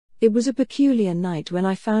It was a peculiar night when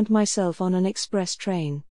I found myself on an express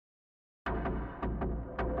train.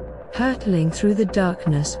 Hurtling through the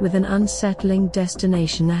darkness with an unsettling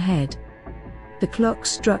destination ahead. The clock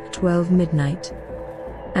struck 12 midnight.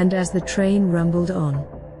 And as the train rumbled on,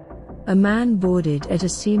 a man boarded at a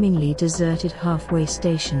seemingly deserted halfway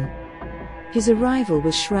station. His arrival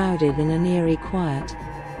was shrouded in an eerie quiet,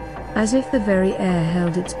 as if the very air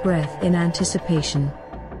held its breath in anticipation.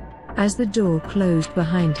 As the door closed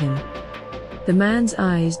behind him, the man's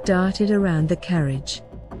eyes darted around the carriage,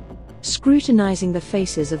 scrutinizing the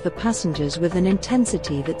faces of the passengers with an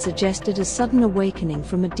intensity that suggested a sudden awakening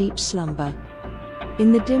from a deep slumber.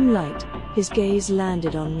 In the dim light, his gaze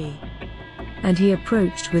landed on me, and he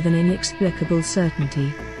approached with an inexplicable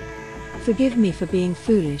certainty. "Forgive me for being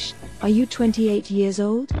foolish, are you 28 years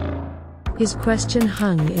old?" His question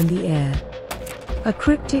hung in the air, a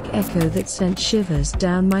cryptic echo that sent shivers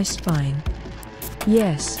down my spine.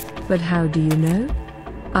 "Yes, but how do you know?"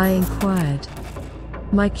 I inquired,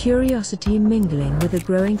 my curiosity mingling with a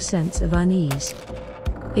growing sense of unease.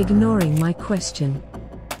 Ignoring my question,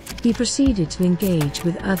 he proceeded to engage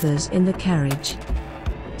with others in the carriage,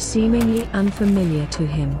 seemingly unfamiliar to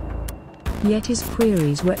him. Yet his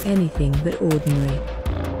queries were anything but ordinary.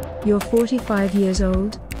 "You're 45 years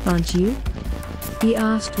old, aren't you?" he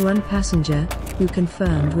asked one passenger, who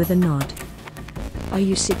confirmed with a nod. "Are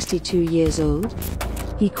you 62 years old?"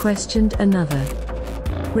 he questioned another,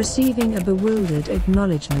 receiving a bewildered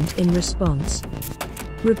acknowledgement in response.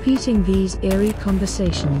 Repeating these eerie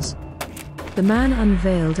conversations, the man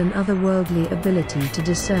unveiled an otherworldly ability to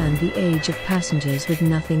discern the age of passengers with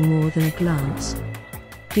nothing more than a glance.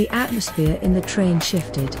 The atmosphere in the train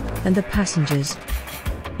shifted, and the passengers,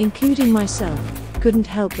 including myself, couldn't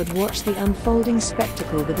help but watch the unfolding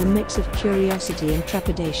spectacle with a mix of curiosity and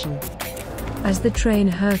trepidation. As the train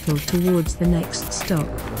hurtled towards the next stop,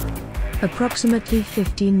 approximately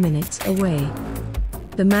 15 minutes away,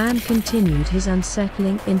 the man continued his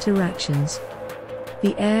unsettling interactions.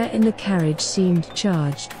 The air in the carriage seemed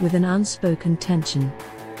charged with an unspoken tension,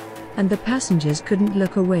 and the passengers couldn't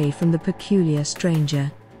look away from the peculiar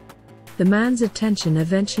stranger. The man's attention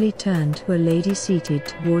eventually turned to a lady seated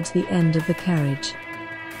towards the end of the carriage.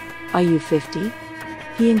 "Are you 50?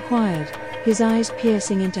 he inquired, his eyes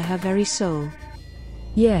piercing into her very soul.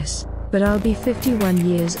 "Yes, but I'll be 51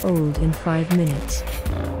 years old in 5 minutes.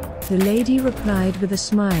 The lady replied with a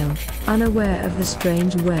smile, unaware of the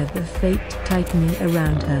strange web of fate tightening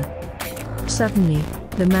around her. Suddenly,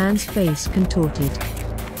 the man's face contorted,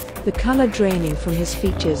 the color draining from his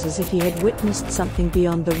features as if he had witnessed something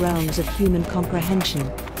beyond the realms of human comprehension.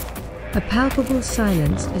 A palpable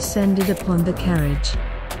silence descended upon the carriage,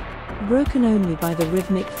 broken only by the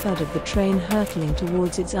rhythmic thud of the train hurtling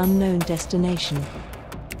towards its unknown destination.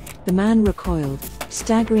 The man recoiled,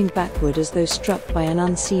 staggering backward as though struck by an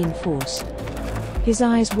unseen force. His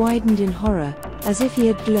eyes widened in horror, as if he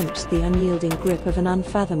had glimpsed the unyielding grip of an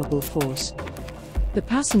unfathomable force. The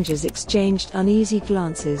passengers exchanged uneasy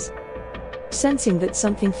glances, sensing that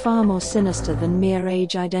something far more sinister than mere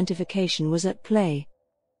age identification was at play.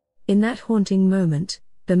 In that haunting moment,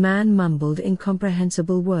 the man mumbled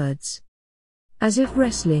incomprehensible words, as if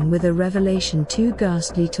wrestling with a revelation too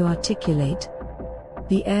ghastly to articulate.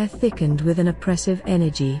 The air thickened with an oppressive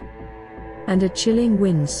energy, and a chilling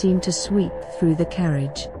wind seemed to sweep through the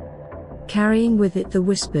carriage, carrying with it the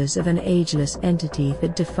whispers of an ageless entity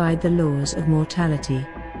that defied the laws of mortality.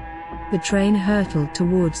 The train hurtled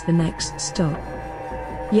towards the next stop,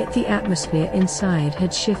 yet the atmosphere inside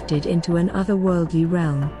had shifted into an otherworldly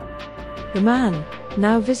realm. The man,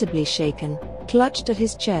 now visibly shaken, clutched at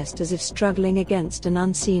his chest as if struggling against an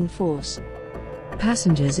unseen force.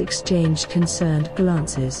 Passengers exchanged concerned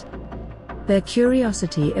glances, their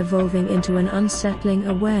curiosity evolving into an unsettling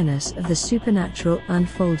awareness of the supernatural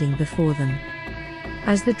unfolding before them.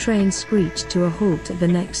 As the train screeched to a halt at the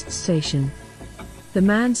next station, the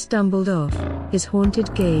man stumbled off, his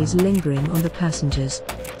haunted gaze lingering on the passengers,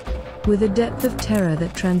 with a depth of terror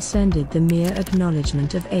that transcended the mere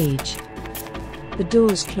acknowledgement of age. The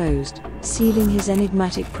doors closed, sealing his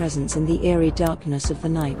enigmatic presence in the eerie darkness of the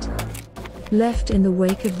night. Left in the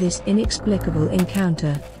wake of this inexplicable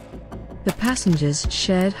encounter, the passengers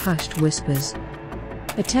shared hushed whispers,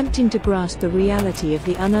 attempting to grasp the reality of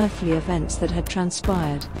the unearthly events that had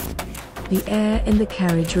transpired. The air in the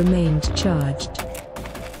carriage remained charged,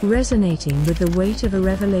 resonating with the weight of a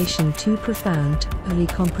revelation too profound to fully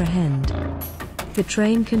comprehend. The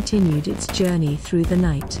train continued its journey through the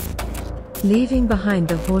night, leaving behind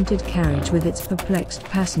the haunted carriage with its perplexed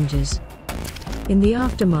passengers. In the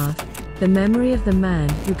aftermath, the memory of the man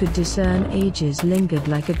who could discern ages lingered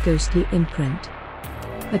like a ghostly imprint,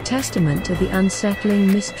 a testament to the unsettling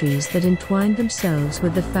mysteries that entwined themselves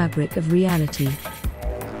with the fabric of reality.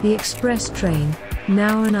 The express train,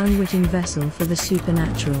 now an unwitting vessel for the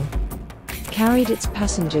supernatural, carried its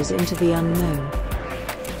passengers into the unknown,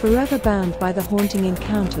 forever bound by the haunting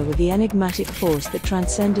encounter with the enigmatic force that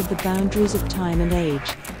transcended the boundaries of time and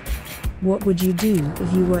age. What would you do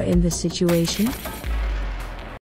if you were in this situation?